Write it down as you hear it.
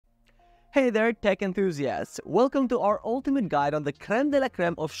Hey there, tech enthusiasts! Welcome to our ultimate guide on the creme de la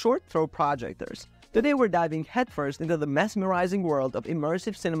creme of short throw projectors. Today we're diving headfirst into the mesmerizing world of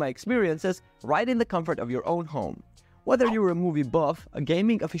immersive cinema experiences right in the comfort of your own home. Whether you're a movie buff, a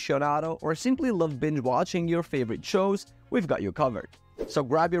gaming aficionado, or simply love binge-watching your favorite shows, we've got you covered. So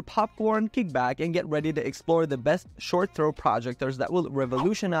grab your popcorn, kick back, and get ready to explore the best short throw projectors that will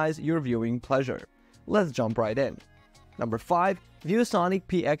revolutionize your viewing pleasure. Let's jump right in. Number 5. ViewSonic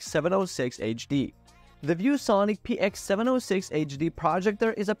PX706 HD. The ViewSonic PX706 HD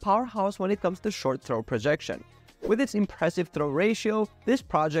projector is a powerhouse when it comes to short throw projection. With its impressive throw ratio, this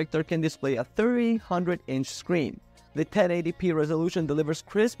projector can display a 300-inch screen. The 1080p resolution delivers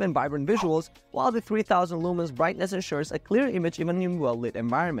crisp and vibrant visuals, while the 3000 lumens brightness ensures a clear image even in well-lit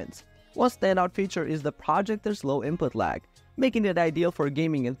environments. One standout feature is the projector's low input lag, making it ideal for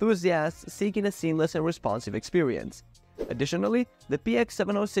gaming enthusiasts seeking a seamless and responsive experience. Additionally, the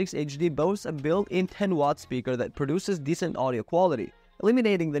PX706 HD boasts a built-in 10-watt speaker that produces decent audio quality,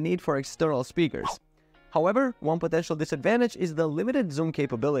 eliminating the need for external speakers. However, one potential disadvantage is the limited zoom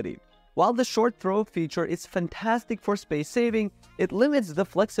capability. While the short throw feature is fantastic for space saving, it limits the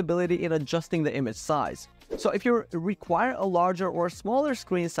flexibility in adjusting the image size. So if you require a larger or smaller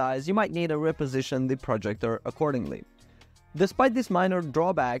screen size, you might need to reposition the projector accordingly. Despite this minor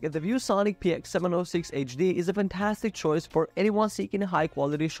drawback, the ViewSonic PX706 HD is a fantastic choice for anyone seeking a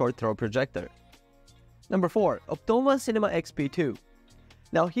high-quality short-throw projector. Number 4. Optoma Cinema XP2.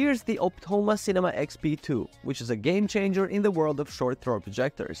 Now here's the Optoma Cinema XP2, which is a game-changer in the world of short-throw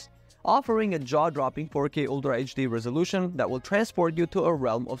projectors, offering a jaw-dropping 4K Ultra HD resolution that will transport you to a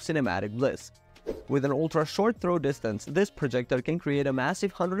realm of cinematic bliss. With an ultra-short throw distance, this projector can create a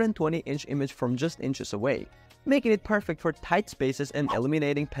massive 120-inch image from just inches away, making it perfect for tight spaces and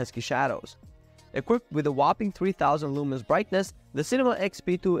eliminating pesky shadows. Equipped with a whopping 3000 lumens brightness, the Cinema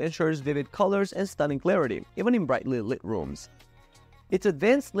XP2 ensures vivid colors and stunning clarity, even in brightly lit rooms. Its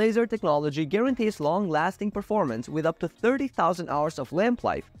advanced laser technology guarantees long-lasting performance with up to 30,000 hours of lamp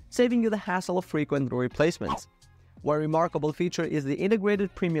life, saving you the hassle of frequent replacements. One remarkable feature is the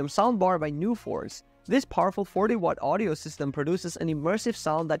integrated premium soundbar by Newforce. This powerful 40-watt audio system produces an immersive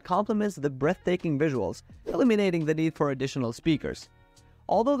sound that complements the breathtaking visuals, eliminating the need for additional speakers.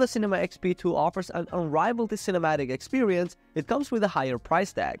 Although the Cinema XP2 offers an unrivaled cinematic experience, it comes with a higher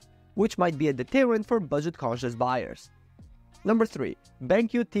price tag, which might be a deterrent for budget-conscious buyers. Number 3.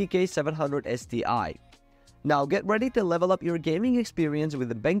 BenQ TK700 STI. Now get ready to level up your gaming experience with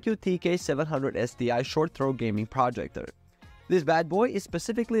the BenQ TK700 STI short-throw gaming projector. This bad boy is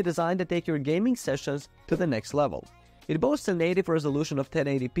specifically designed to take your gaming sessions to the next level. It boasts a native resolution of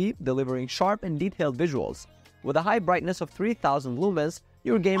 1080p, delivering sharp and detailed visuals. With a high brightness of 3000 lumens,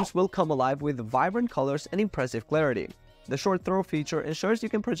 your games will come alive with vibrant colors and impressive clarity. The short throw feature ensures you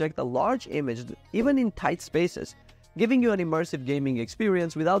can project a large image even in tight spaces, giving you an immersive gaming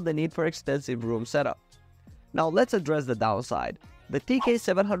experience without the need for extensive room setup. Now let's address the downside. The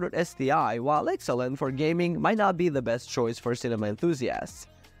TK700 STI, while excellent for gaming, might not be the best choice for cinema enthusiasts.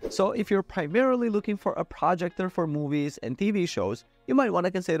 So if you're primarily looking for a projector for movies and TV shows, you might want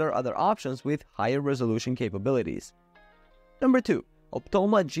to consider other options with higher resolution capabilities. Number 2.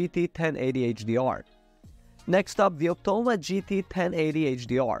 Optoma GT1080 HDR. Next up, the Optoma GT1080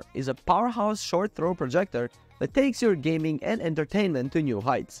 HDR is a powerhouse short-throw projector that takes your gaming and entertainment to new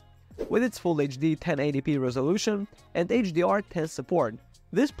heights. With its Full HD 1080p resolution and HDR10 support,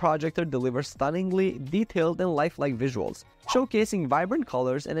 this projector delivers stunningly detailed and lifelike visuals, showcasing vibrant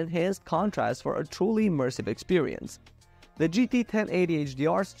colors and enhanced contrast for a truly immersive experience. The GT1080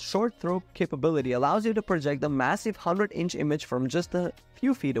 HDR's short throw capability allows you to project a massive 100-inch image from just a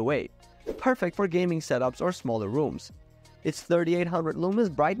few feet away, perfect for gaming setups or smaller rooms. Its 3800 lumens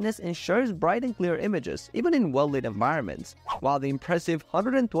brightness ensures bright and clear images, even in well-lit environments, while the impressive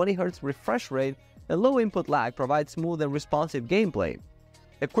 120Hz refresh rate and low input lag provide smooth and responsive gameplay.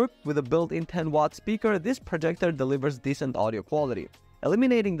 Equipped with a built-in 10-watt speaker, this projector delivers decent audio quality,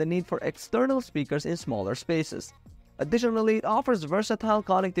 eliminating the need for external speakers in smaller spaces. Additionally, it offers versatile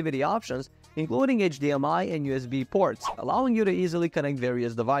connectivity options, including HDMI and USB ports, allowing you to easily connect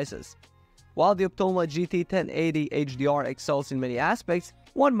various devices. While the Optoma GT1080 HDR excels in many aspects,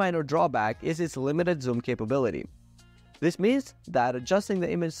 one minor drawback is its limited zoom capability. This means that adjusting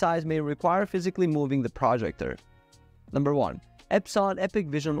the image size may require physically moving the projector. Number 1. Epson Epic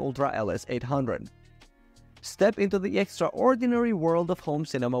Vision Ultra LS800. Step into the extraordinary world of home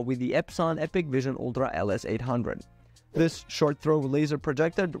cinema with the Epson Epic Vision Ultra LS800. This short-throw laser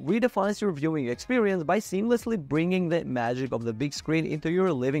projector redefines your viewing experience by seamlessly bringing the magic of the big screen into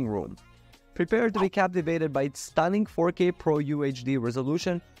your living room. Prepare to be captivated by its stunning 4K Pro UHD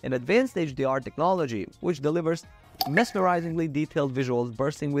resolution and advanced HDR technology, which delivers mesmerizingly detailed visuals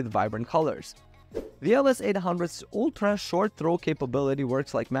bursting with vibrant colors. The LS800's ultra short throw capability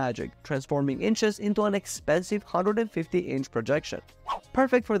works like magic, transforming inches into an expensive 150-inch projection.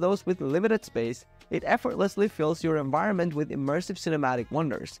 Perfect for those with limited space, it effortlessly fills your environment with immersive cinematic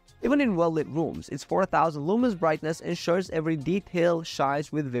wonders. Even in well-lit rooms, its 4000 lumens brightness ensures every detail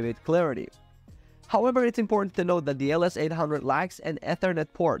shines with vivid clarity. However, it's important to note that the LS800 lacks an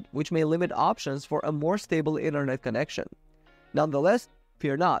Ethernet port, which may limit options for a more stable internet connection. Nonetheless,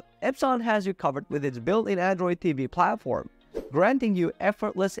 fear not, Epson has you covered with its built-in Android TV platform, granting you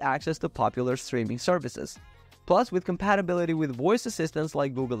effortless access to popular streaming services. Plus, with compatibility with voice assistants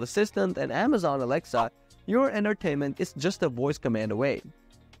like Google Assistant and Amazon Alexa, your entertainment is just a voice command away.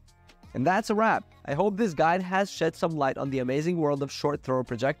 And that's a wrap. I hope this guide has shed some light on the amazing world of short throw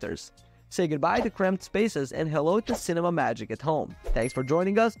projectors. Say goodbye to cramped spaces and hello to cinema magic at home. Thanks for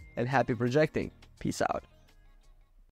joining us and happy projecting. Peace out.